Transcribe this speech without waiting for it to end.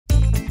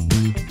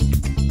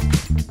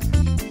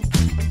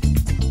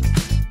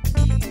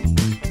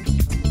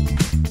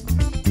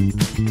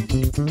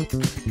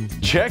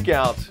Check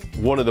out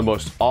one of the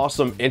most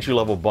awesome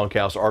entry-level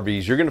bunkhouse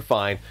RVs you're going to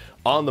find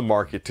on the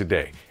market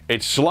today.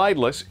 It's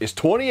slideless, it's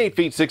 28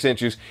 feet 6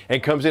 inches,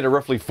 and comes in at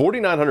roughly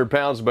 4,900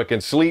 pounds, but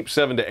can sleep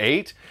 7 to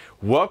 8.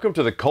 Welcome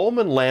to the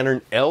Coleman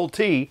Lantern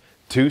LT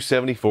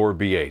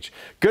 274BH.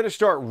 Going to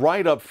start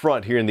right up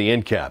front here in the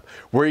end cap,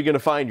 where you're going to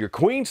find your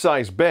queen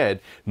size bed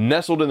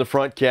nestled in the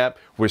front cap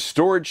with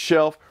storage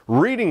shelf,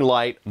 reading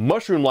light,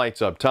 mushroom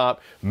lights up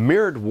top,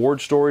 mirrored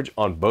ward storage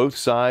on both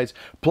sides,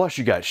 plus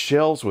you got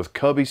shelves with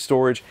cubby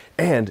storage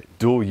and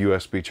dual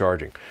USB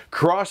charging.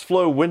 Cross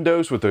flow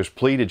windows with those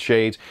pleated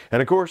shades,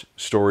 and of course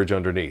storage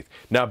underneath.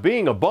 Now,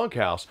 being a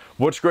bunkhouse,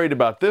 what's great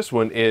about this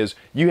one is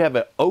you have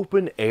an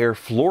open air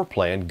floor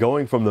plan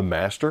going from the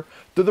master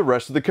to the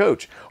rest of the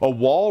coach. A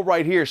wall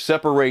right here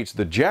separates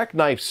the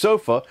jackknife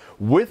sofa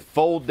with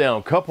fold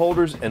down cup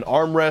holders and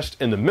armrest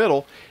in the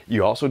middle.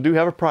 You also do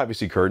have a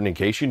privacy curtain in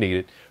case you need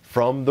it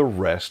from the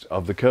rest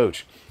of the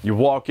coach. You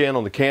walk in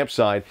on the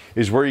campsite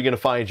is where you're going to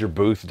find your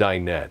booth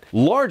dinette.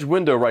 Large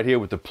window right here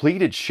with the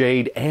pleated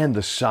shade and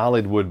the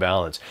solid wood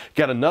balance.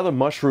 Got another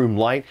mushroom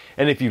light,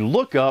 and if you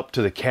look up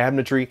to the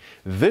cabinetry,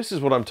 this is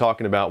what I'm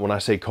talking about when I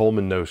say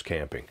Coleman knows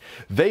camping.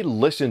 They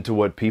listen to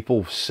what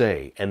people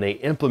say and they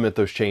implement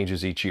those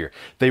changes each year.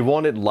 They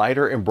wanted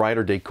lighter and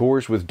brighter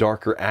decors with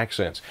darker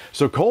accents.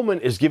 So Coleman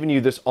is giving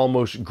you this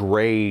almost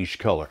grayish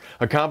color,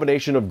 a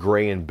combination of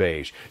gray and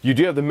beige. You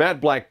do have the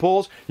matte black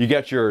pulls. You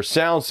got your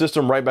sound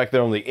system right back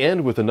there on the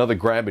end with another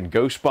grab and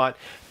go spot.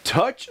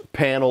 Touch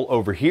panel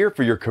over here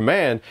for your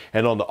command,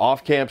 and on the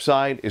off camp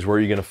side is where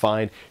you're going to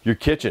find your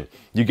kitchen.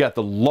 You got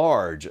the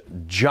large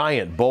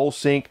giant bowl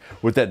sink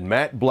with that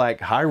matte black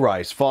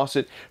high-rise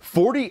faucet.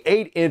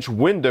 48-inch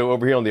window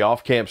over here on the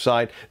off camp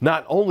side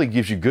not only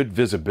gives you good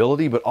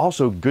visibility but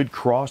also good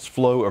cross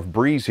flow of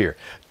breeze here.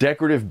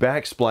 Decorative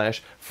backsplash,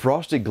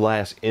 frosted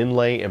glass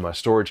inlay in my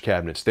storage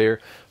cabinets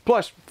there.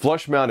 Plus,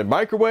 flush mounted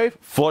microwave,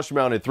 flush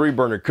mounted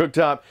 3-burner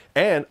cooktop,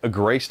 and a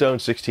Greystone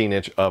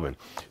 16-inch oven.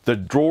 The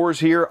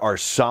drawers here are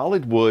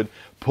solid wood,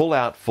 pull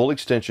out full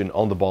extension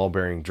on the ball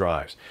bearing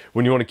drives.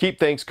 When you want to keep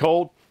things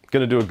cold,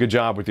 going to do a good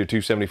job with your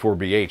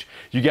 274BH.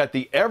 You got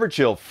the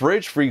Everchill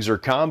fridge freezer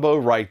combo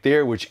right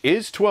there, which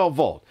is 12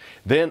 volt.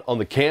 Then on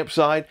the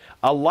campsite,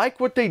 I like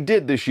what they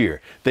did this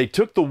year. They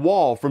took the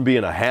wall from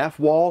being a half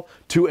wall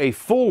to a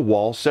full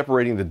wall,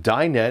 separating the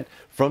dinette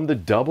from the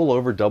double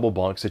over double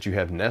bunks that you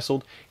have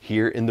nestled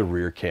here in the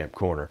rear camp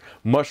corner.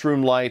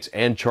 Mushroom lights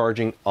and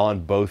charging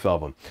on both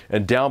of them.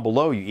 And down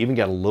below, you even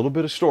got a little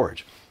bit of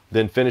storage.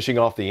 Then finishing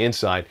off the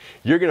inside,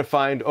 you're going to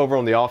find over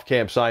on the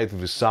off-camp side through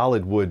the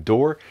solid wood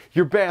door,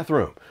 your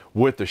bathroom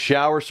with the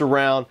shower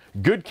surround,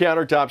 good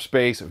countertop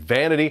space,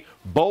 vanity,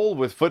 bowl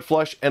with foot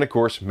flush, and of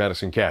course,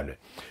 medicine cabinet.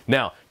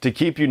 Now, to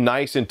keep you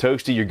nice and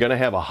toasty, you're going to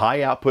have a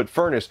high output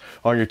furnace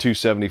on your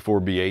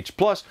 274BH,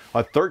 plus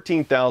a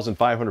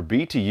 13,500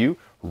 BTU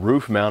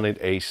roof mounted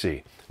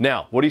AC.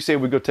 Now, what do you say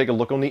we go take a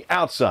look on the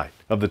outside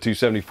of the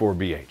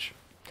 274BH?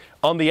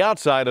 On the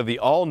outside of the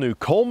all-new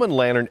Coleman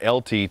Lantern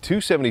LT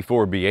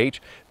 274BH,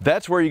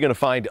 that's where you're going to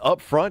find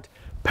up front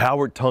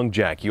powered tongue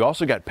jack. You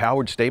also got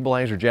powered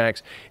stabilizer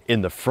jacks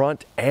in the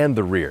front and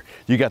the rear.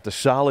 You got the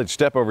solid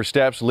step-over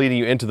steps leading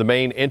you into the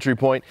main entry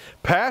point.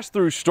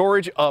 Pass-through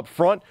storage up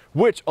front,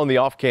 which on the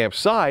off-camp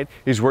side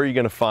is where you're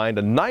going to find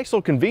a nice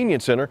little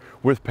convenience center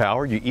with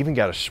power. You even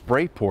got a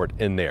spray port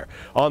in there.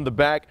 On the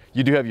back,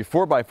 you do have your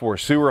 4x4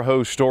 sewer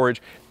hose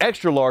storage,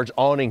 extra large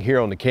awning here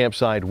on the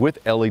campsite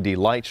with LED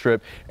light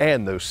strip,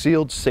 and those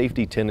sealed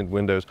safety tinted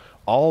windows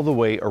all the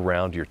way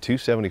around your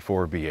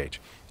 274BH.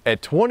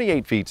 At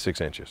 28 feet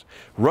 6 inches,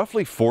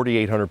 roughly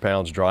 4,800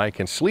 pounds dry,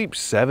 can sleep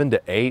 7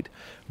 to 8.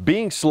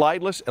 Being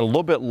slideless and a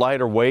little bit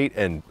lighter weight,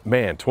 and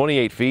man,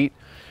 28 feet,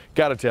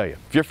 gotta tell you,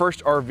 if your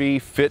first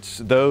RV fits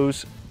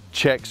those,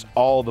 checks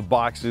all the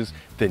boxes,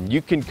 then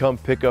you can come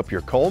pick up your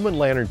Coleman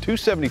Lantern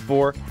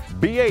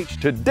 274BH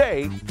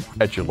today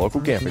at your local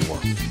Camping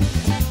World.